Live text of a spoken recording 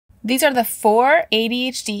These are the 4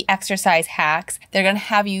 ADHD exercise hacks. They're gonna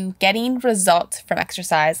have you getting results from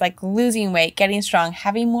exercise, like losing weight, getting strong,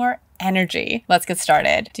 having more energy. Let's get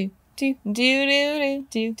started. Do, do, do, do,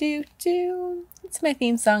 do, do, do. It's my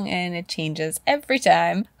theme song and it changes every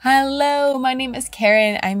time. Hello, my name is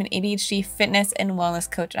Karen. I'm an ADHD fitness and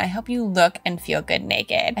wellness coach, and I help you look and feel good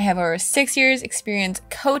naked. I have over 6 years experience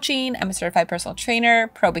coaching. I'm a certified personal trainer,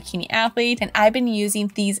 pro bikini athlete, and I've been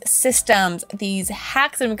using these systems, these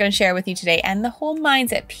hacks that I'm going to share with you today, and the whole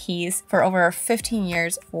mindset piece for over 15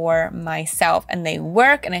 years for myself, and they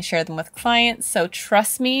work, and I share them with clients. So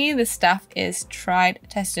trust me, this stuff is tried,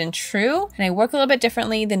 tested, and true. And I work a little bit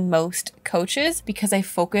differently than most coaches because I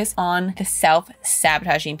focus on the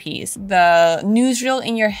self-sabotaging piece, the newsreel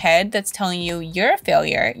in your head that's telling you you're a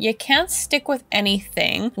failure, you can't stick with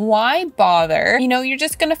anything, why bother, you're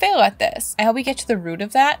just gonna fail at this. I help you get to the root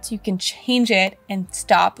of that so you can change it and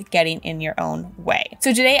stop getting in your own way.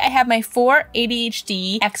 So today I have my 4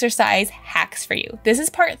 ADHD exercise hacks for you. This is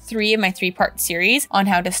part 3 of my 3-part series on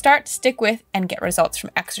how to start, stick with, and get results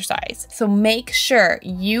from exercise. So make sure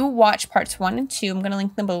you watch parts 1 and 2. I'm gonna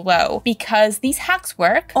link them below because these hacks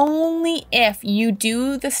work only if you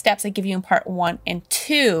do the steps I give you in part 1 and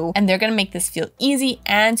 2, and they're gonna make this feel easy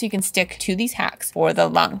and so you can stick to these hacks for the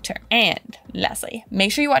long term. And lastly,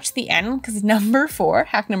 make sure you watch the end because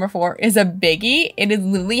hack number 4 is a biggie. It is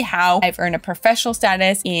literally how I've earned a professional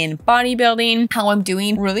status in bodybuilding, how I'm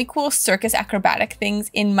doing really cool circus acrobatic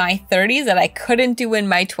things in my 30s that I couldn't do in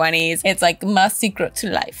my 20s. It's like my secret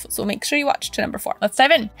to life. So make sure you watch to number 4. Let's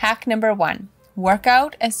dive in. Hack number 1. Work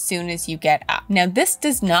out as soon as you get up. Now, this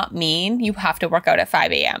does not mean you have to work out at 5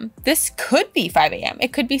 a.m. This could be 5 a.m.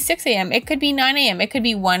 It could be 6 a.m. It could be 9 a.m. It could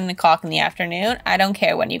be 1 o'clock in the afternoon. I don't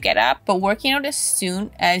care when you get up, but working out as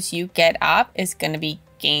soon as you get up is going to be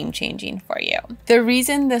game-changing for you. The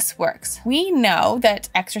reason this works, we know that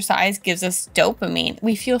exercise gives us dopamine.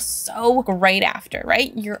 We feel so great after,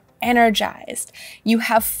 right? You're energized, you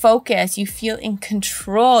have focus, you feel in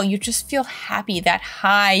control, you just feel happy, that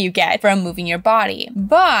high you get from moving your body.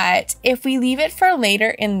 But if we leave it for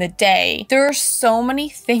later in the day, there are so many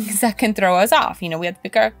things that can throw us off. We have to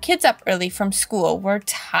pick our kids up early from school, we're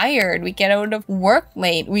tired, we get out of work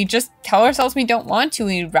late, we just tell ourselves we don't want to,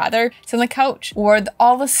 we'd rather sit on the couch, or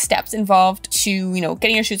all the steps involved to,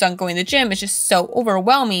 getting your shoes on, going to the gym is just so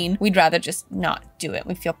overwhelming, we'd rather just not do it.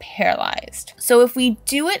 We feel paralyzed. So if we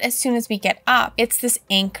do it as soon as we get up, it's this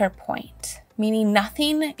anchor point, meaning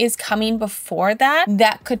nothing is coming before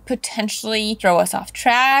that could potentially throw us off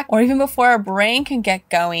track, or even before our brain can get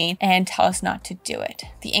going and tell us not to do it.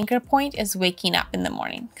 The anchor point is waking up in the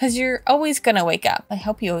morning, because you're always gonna wake up. I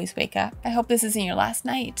hope you always wake up. I hope this isn't your last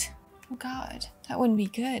night. Oh God, that wouldn't be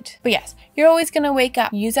good. But yes, you're always gonna wake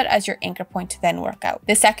up. Use that as your anchor point to then work out.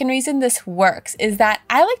 The second reason this works is that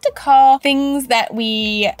I like to call things that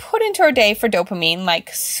we put into our day for dopamine,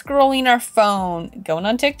 like scrolling our phone, going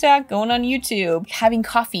on TikTok, going on YouTube, having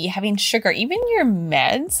coffee, having sugar, even your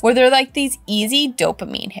meds, where they're like these easy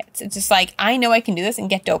dopamine hits. It's just like, I know I can do this and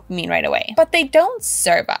get dopamine right away, but they don't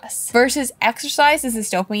serve us. Versus exercise is this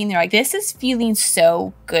dopamine. They're like, this is feeling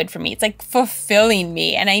so good for me. It's like fulfilling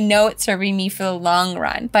me. And I know it's serving me for the long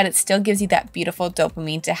run, but it still gives you that beautiful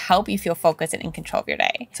dopamine to help you feel focused and in control of your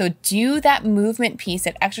day. So do that movement piece,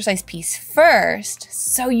 that exercise piece first,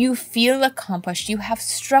 so you feel accomplished, you have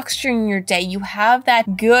structure in your day, you have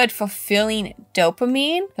that good, fulfilling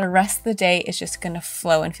dopamine. The rest of the day is just gonna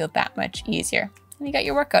flow and feel that much easier. And you got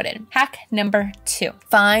your workout in. Hack number 2,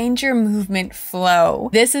 find your movement flow.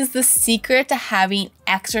 This is the secret to having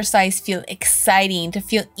exercise feel exciting, to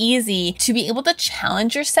feel easy, to be able to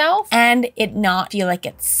challenge yourself and it not feel like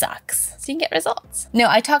it sucks, so you can get results. Now,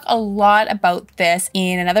 I talk a lot about this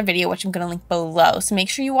in another video, which I'm gonna link below. So make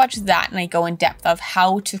sure you watch that and I go in depth of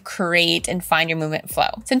how to create and find your movement flow.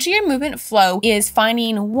 Essentially, your movement flow is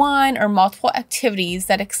finding one or multiple activities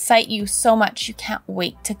that excite you so much you can't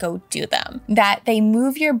wait to go do them, that they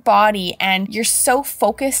move your body and you're so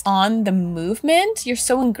focused on the movement, you're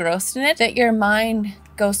so engrossed in it that your mind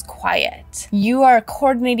goes quiet. You are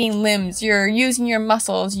coordinating limbs, you're using your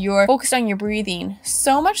muscles, you're focused on your breathing,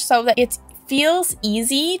 so much so that it feels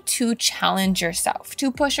easy to challenge yourself,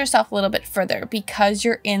 to push yourself a little bit further because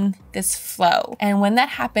you're in this flow. And when that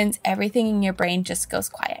happens, everything in your brain just goes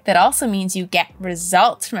quiet. That also means you get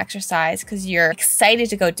results from exercise because you're excited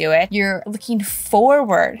to go do it. You're looking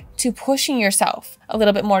forward to pushing yourself a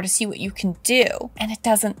little bit more to see what you can do, and it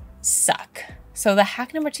doesn't suck. So the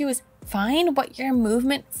hack number 2 is find what your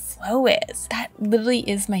movement flow is. That literally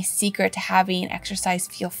is my secret to having exercise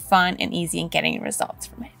feel fun and easy and getting results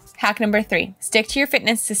from it. Hack number 3, stick to your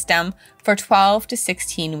fitness system for 12 to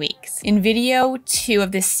 16 weeks. In video 2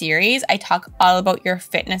 of this series, I talk all about your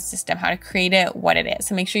fitness system, how to create it, what it is.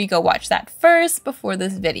 So make sure you go watch that first before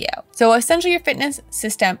this video. So essentially your fitness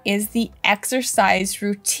system is the exercise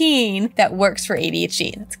routine that works for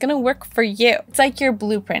ADHD. It's gonna work for you. It's like your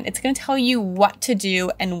blueprint. It's gonna tell you what to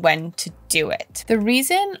do and when to do it. The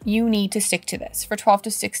reason you need to stick to this for 12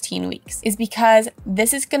 to 16 weeks is because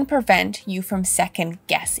this is going to prevent you from second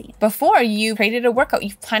guessing. Before you created a workout,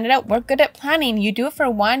 you've planned it out, we're good at planning. You do it for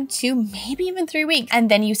 1, 2, maybe even 3 weeks, and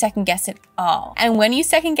then you second guess it all. And when you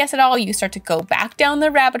second guess it all, you start to go back down the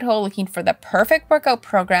rabbit hole looking for the perfect workout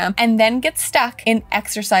program and then get stuck in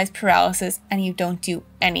exercise paralysis and you don't do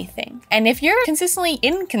anything. And if you're consistently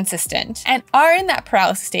inconsistent and are in that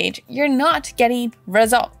paralysis stage, you're not getting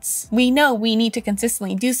results. We know we need to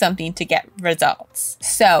consistently do something to get results.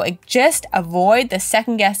 So just avoid the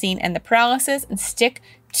second guessing and the paralysis and stick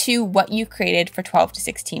to what you created for 12 to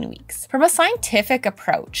 16 weeks. From a scientific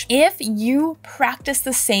approach, if you practice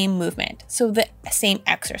the same movement, so the same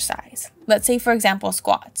exercise, let's say for example,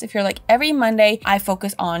 squats. If you're like, every Monday I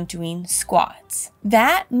focus on doing squats,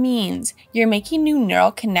 that means you're making new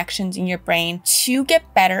neural connections in your brain to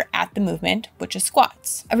get better at the movement, which is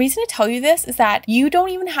squats. A reason to tell you this is that you don't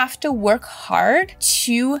even have to work hard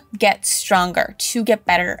to get stronger, to get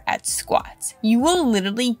better at squats. You will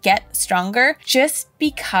literally get stronger just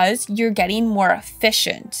because you're getting more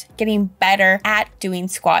efficient, getting better at doing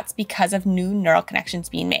squats because of new neural connections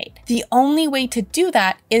being made. The only way to do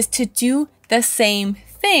that is to do the same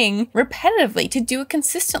thing repetitively, to do it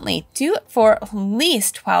consistently. Do it for at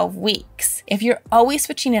least 12 weeks. If you're always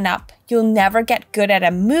switching it up, you'll never get good at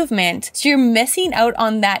a movement. So you're missing out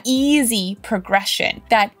on that easy progression,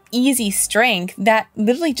 that easy strength that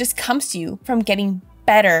literally just comes to you from getting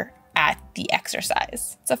better at the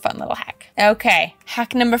exercise. It's a fun little hack. Okay,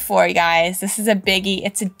 hack number 4, you guys. This is a biggie.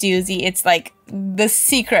 It's a doozy. It's like the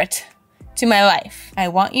secret to my life. I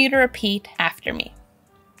want you to repeat after me.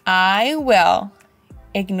 I will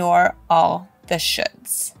ignore all the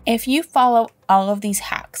shoulds. If you follow all of these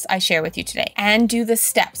hacks I share with you today and do the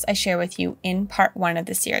steps I share with you in part 1 of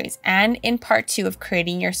the series and in part 2 of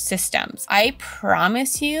creating your systems, I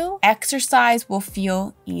promise you exercise will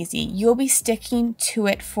feel easy. You'll be sticking to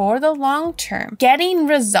it for the long term, getting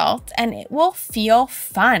results, and it will feel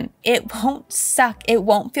fun. It won't suck. It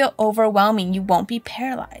won't feel overwhelming. You won't be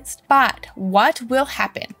paralyzed. But what will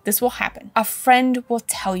happen? This will happen. A friend will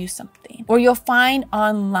tell you something, or you'll find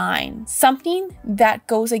online something that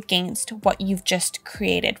goes against what you've just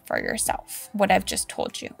created for yourself, what I've just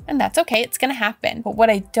told you. And that's okay, it's gonna happen. But what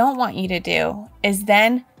I don't want you to do is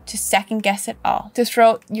then to second guess it all, to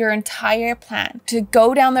throw your entire plan, to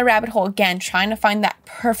go down the rabbit hole again, trying to find that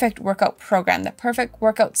perfect workout program, the perfect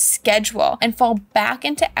workout schedule, and fall back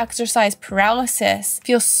into exercise paralysis,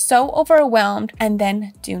 feel so overwhelmed, and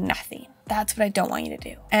then do nothing. That's what I don't want you to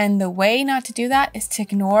do. And the way not to do that is to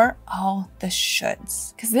ignore all the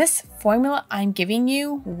shoulds, because this formula I'm giving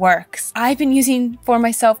you works. I've been using for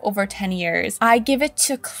myself over 10 years. I give it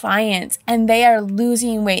to clients and they are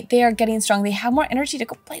losing weight. They are getting strong. They have more energy to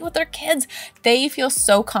go play with their kids. They feel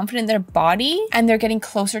so confident in their body and they're getting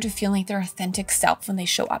closer to feeling like their authentic self when they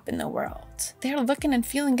show up in the world. They're looking and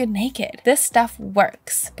feeling good naked. This stuff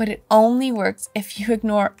works, but it only works if you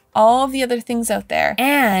ignore all of the other things out there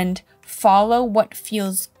and follow what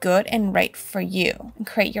feels good and right for you and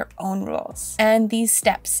create your own rules. And these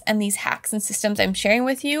steps and these hacks and systems I'm sharing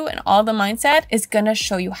with you and all the mindset is gonna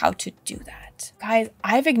show you how to do that. Guys,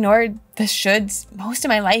 I've ignored the shoulds most of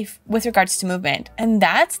my life with regards to movement. And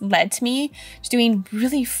that's led to me to doing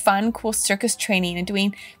really fun, cool circus training and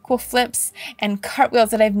doing cool flips and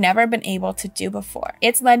cartwheels that I've never been able to do before.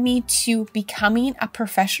 It's led me to becoming a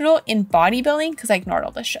professional in bodybuilding because I ignored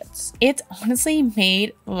all the shoulds. It's honestly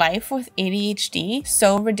made life with ADHD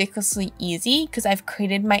so ridiculously easy because I've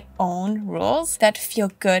created my own rules that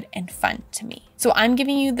feel good and fun to me. So I'm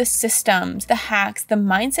giving you the systems, the hacks, the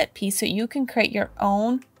mindset piece so you can create your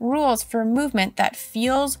own rules for movement that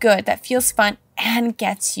feels good, that feels fun, and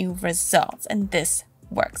gets you results. And this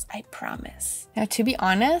works, I promise. Now, to be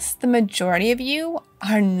honest, the majority of you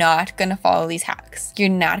are not gonna follow these hacks. You're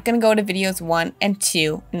not gonna go to videos 1 and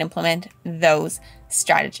 2 and implement those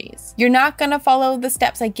strategies. You're not gonna follow the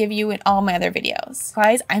steps I give you in all my other videos.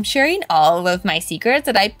 Guys, I'm sharing all of my secrets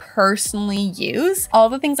that I personally use, all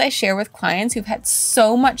the things I share with clients who've had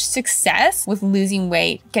so much success with losing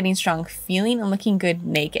weight, getting strong, feeling and looking good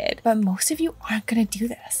naked. But most of you aren't gonna do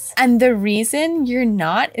this. And the reason you're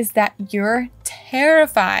not is that you're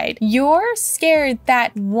terrified. You're scared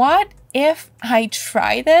that what if I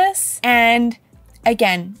try this and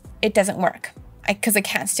again, it doesn't work? because I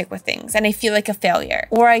can't stick with things and I feel like a failure.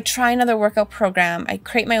 Or I try another workout program, I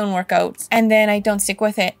create my own workouts, and then I don't stick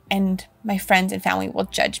with it and my friends and family will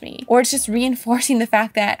judge me. Or it's just reinforcing the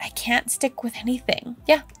fact that I can't stick with anything.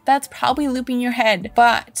 Yeah, that's probably looping your head.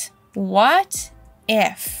 But what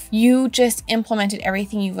if you just implemented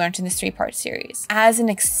everything you've learned in this 3-part series as an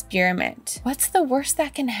experiment? What's the worst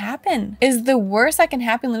that can happen? Is the worst that can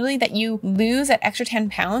happen literally that you lose that extra 10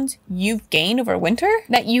 pounds you've gained over winter?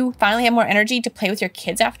 That you finally have more energy to play with your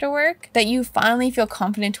kids after work? That you finally feel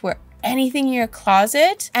confident to wear anything in your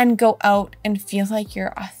closet and go out and feel like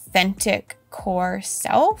your authentic core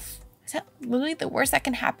self? Is that literally the worst that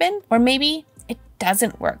can happen? Or maybe it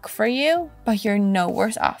doesn't work for you, but you're no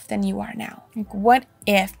worse off than you are now. Like, what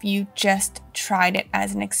if you just tried it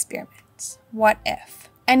as an experiment? What if?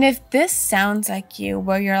 And if this sounds like you,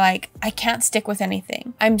 where you're like, I can't stick with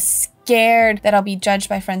anything. I'm scared that I'll be judged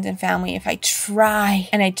by friends and family if I try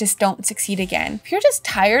and I just don't succeed again. If you're just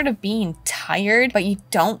tired of being tired, but you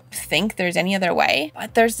don't think there's any other way,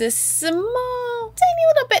 but there's this small, tiny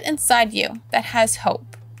little bit inside you that has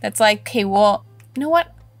hope. That's like, okay, well, you know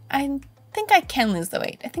what? I think I can lose the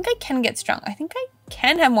weight. I think I can get strong. I think I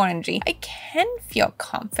can have more energy. I can feel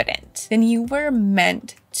confident. Then you were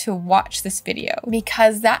meant to watch this video,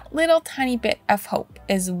 because that little tiny bit of hope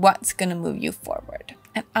is what's gonna move you forward.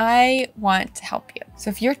 And I want to help you. So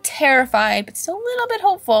if you're terrified, but still a little bit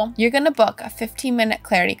hopeful, you're gonna book a 15-minute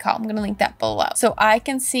clarity call. I'm gonna link that below. So I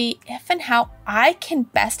can see if and how I can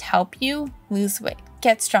best help you lose weight,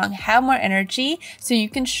 get strong, have more energy, so you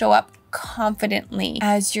can show up confidently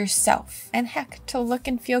as yourself. And heck, to look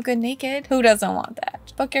and feel good naked. Who doesn't want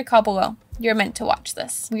that? Book your call below. You're meant to watch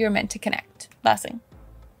this. We are meant to connect. Last thing.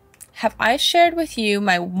 Have I shared with you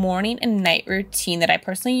my morning and night routine that I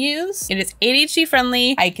personally use? It is ADHD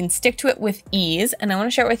friendly. I can stick to it with ease, and I want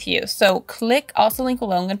to share it with you. So click also link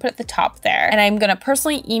below. I'm going to put it at the top there, and I'm going to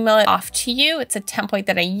personally email it off to you. It's a template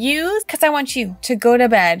that I use because I want you to go to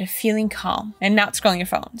bed feeling calm and not scrolling your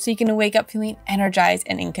phone, so you can wake up feeling energized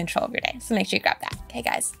and in control of your day. So make sure you grab that. Okay,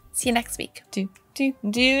 guys. See you next week.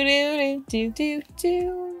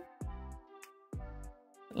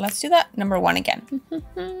 Let's do that number 1 again.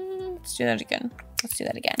 Let's do that again. Let's do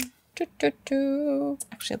that again.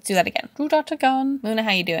 Actually, let's do that again. Do that again. Luna,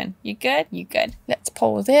 how you doing? You good? You good. Let's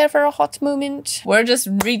pause there for a hot moment. We're just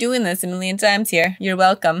redoing this a million times here. You're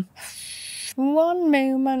welcome. One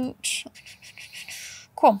moment.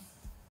 Cool.